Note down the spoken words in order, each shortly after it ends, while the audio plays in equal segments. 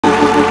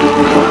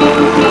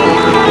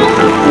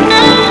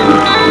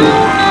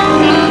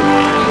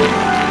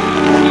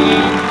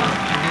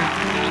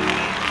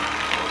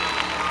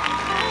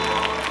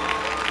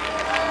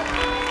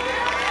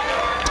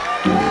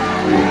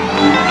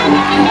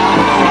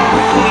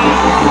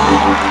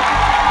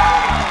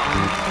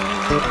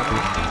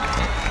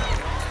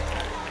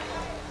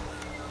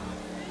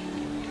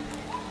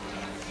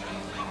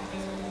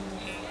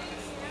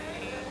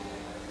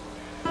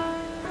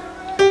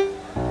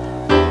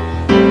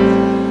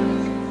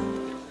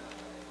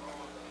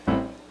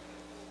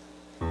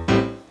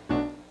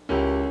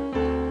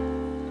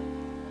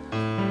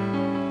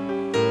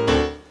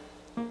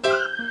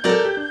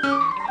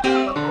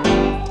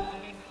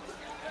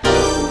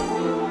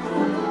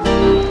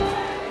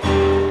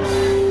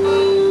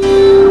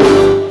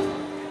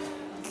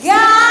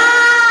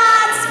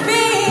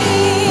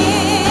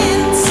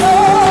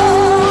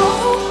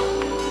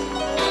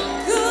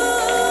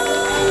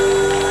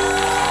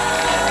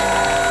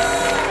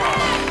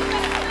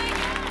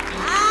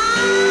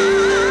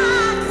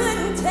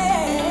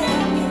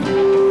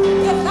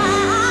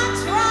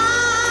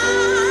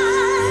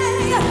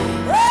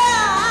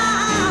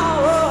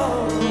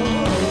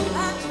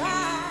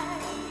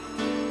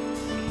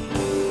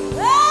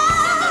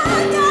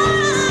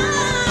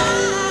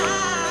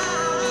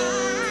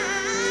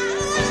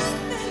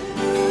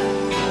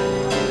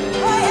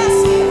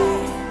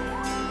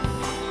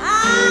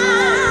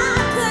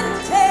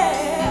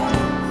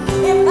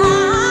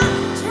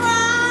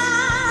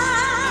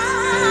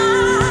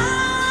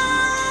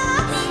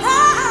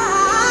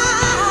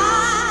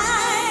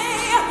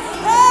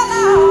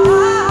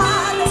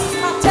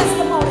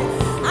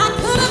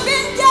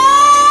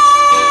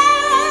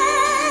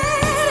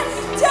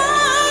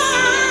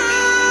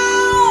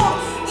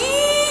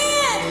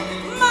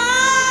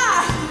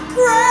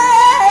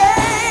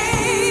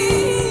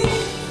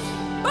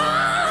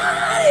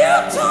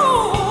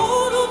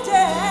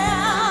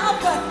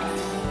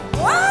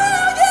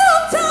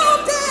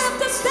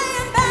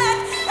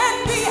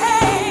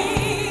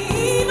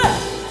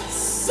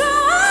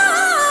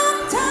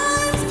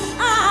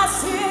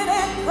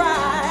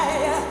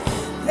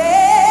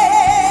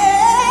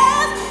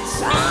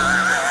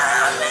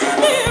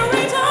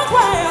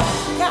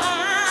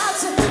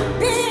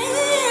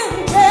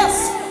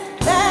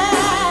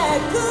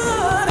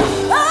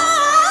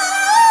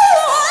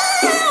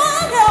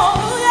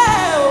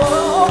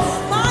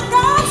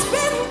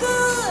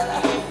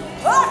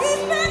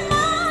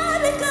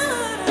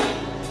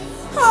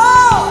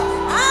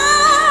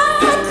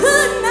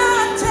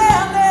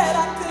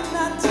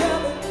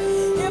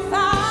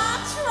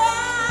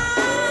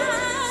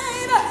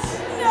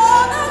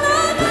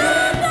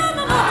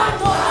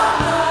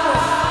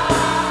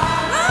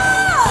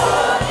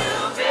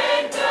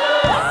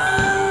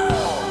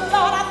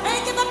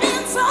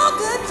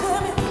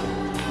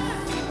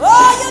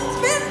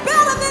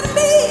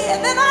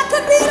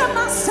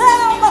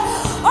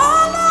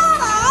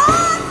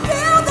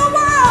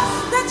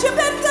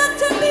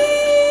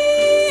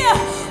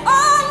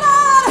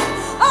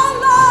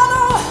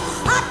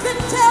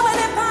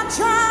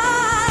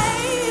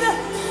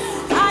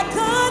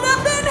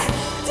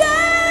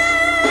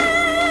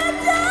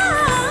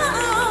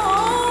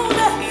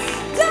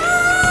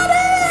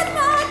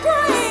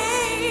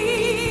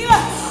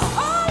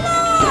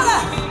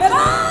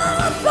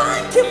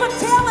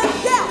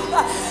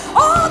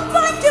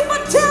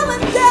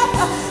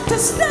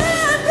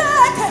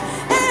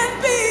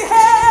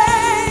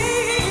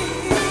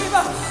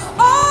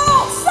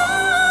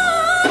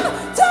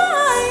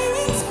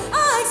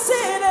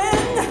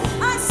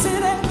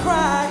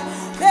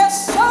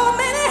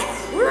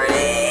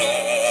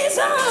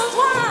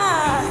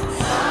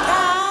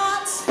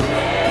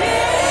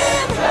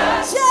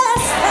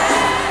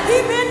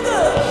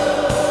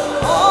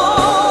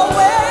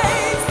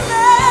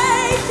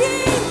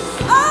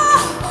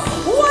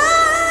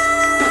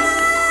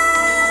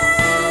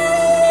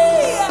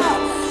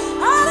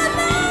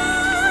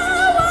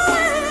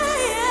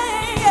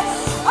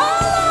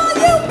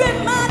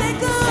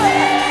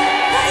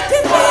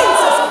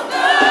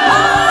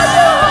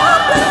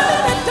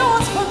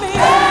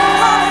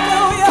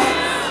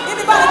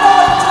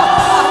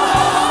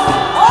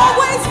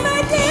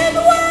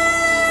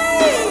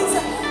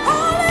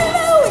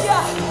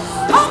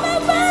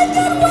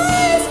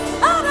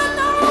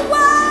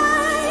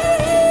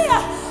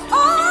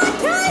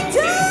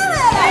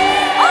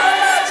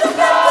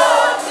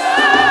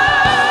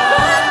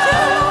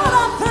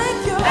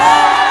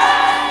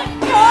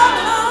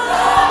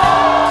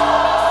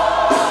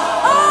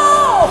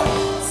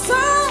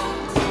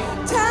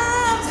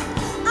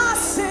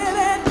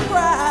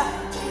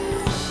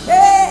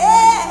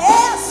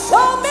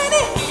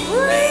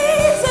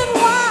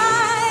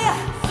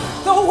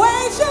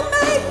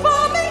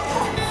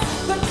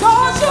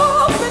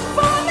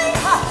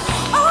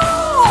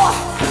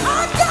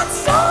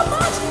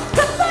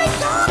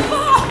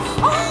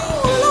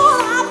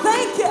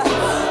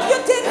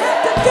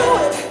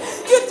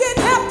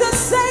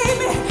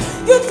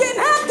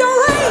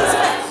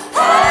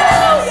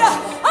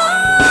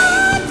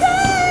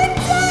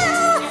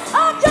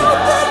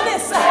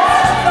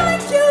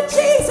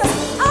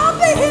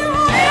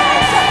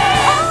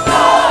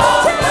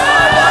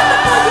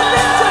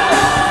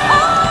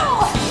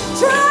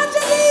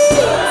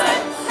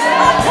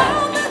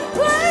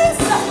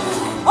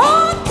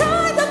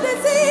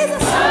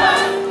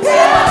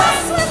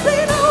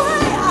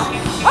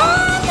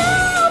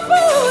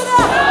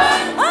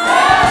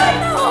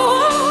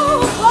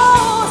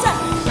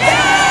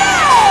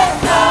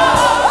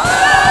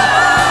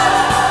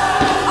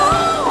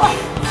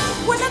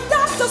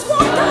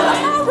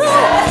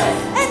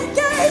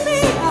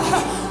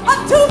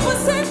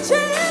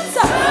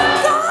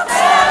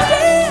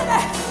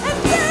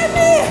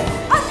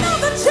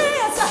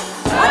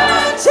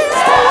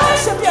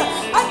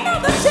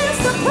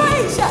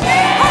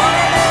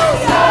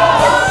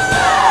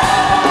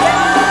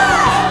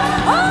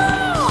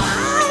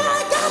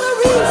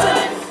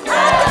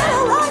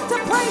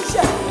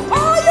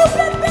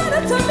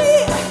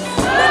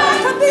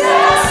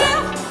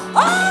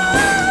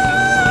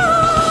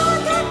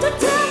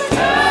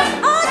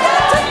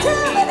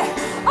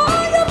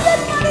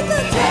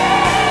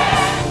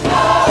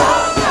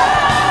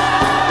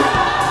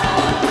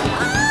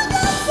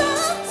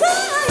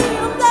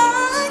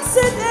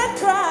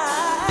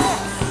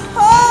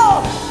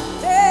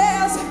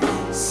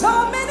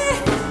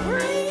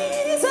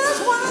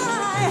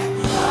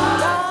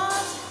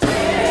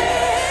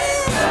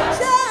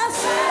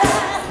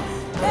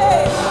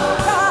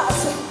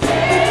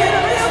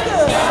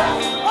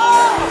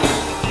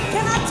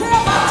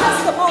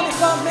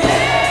for me.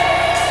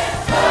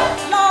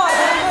 Lord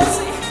have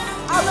mercy.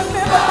 I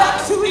remember back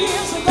 2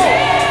 years ago.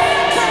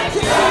 Thank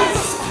you,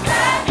 Jesus.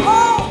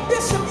 Oh,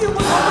 Bishop, you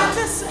was a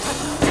witness.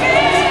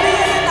 Me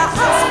being in the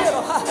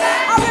hospital.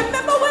 I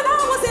remember when I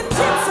was in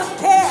intensive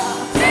care.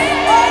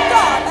 Oh,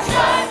 God.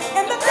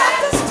 And the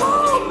doctors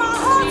told my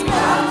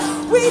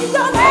husband, we've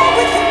done all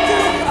we can do.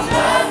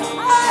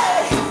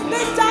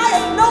 They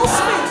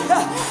diagnosed me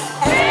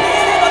as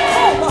being in a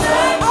coma.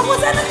 I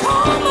was in a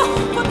coma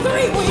for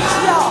 3 weeks,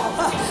 y'all.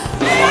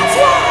 That's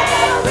why I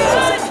got a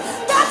reason.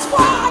 That's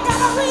why I got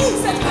a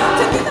reason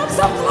to give him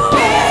some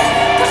glory.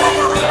 Because I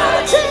got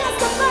another chance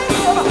to thank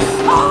him.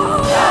 Oh,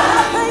 Lord,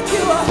 I thank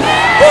you.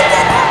 You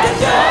didn't have to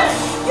do it.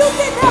 You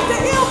didn't have to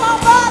heal my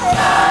body.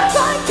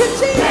 Thank you,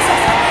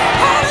 Jesus.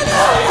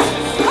 Hallelujah.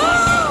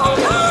 Oh,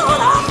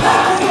 Lord, I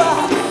thank you.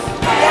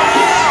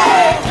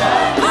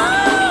 Yeah.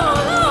 Oh,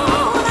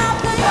 Lord, I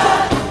thank you.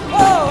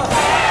 Oh,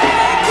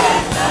 thank you.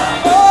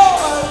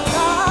 Oh,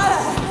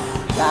 God.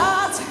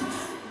 God's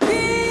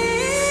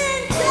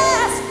been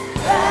just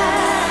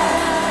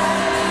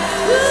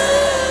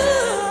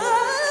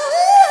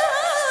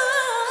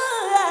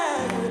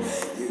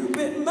You've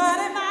been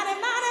mighty, mighty,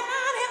 mighty,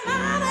 mighty,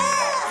 mighty,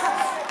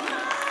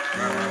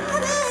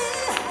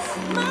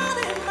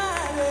 mighty,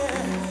 mighty.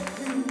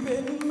 You've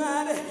been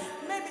mighty.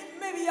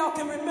 Maybe y'all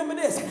can remember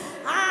this.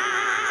 I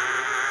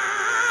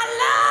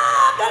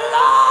love the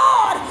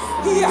Lord.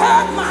 He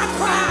heard my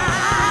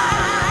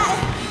cry.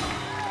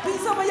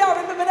 Some of y'all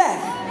remember that?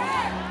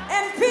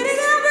 And pitied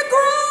every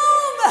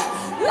groan.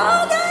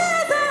 Long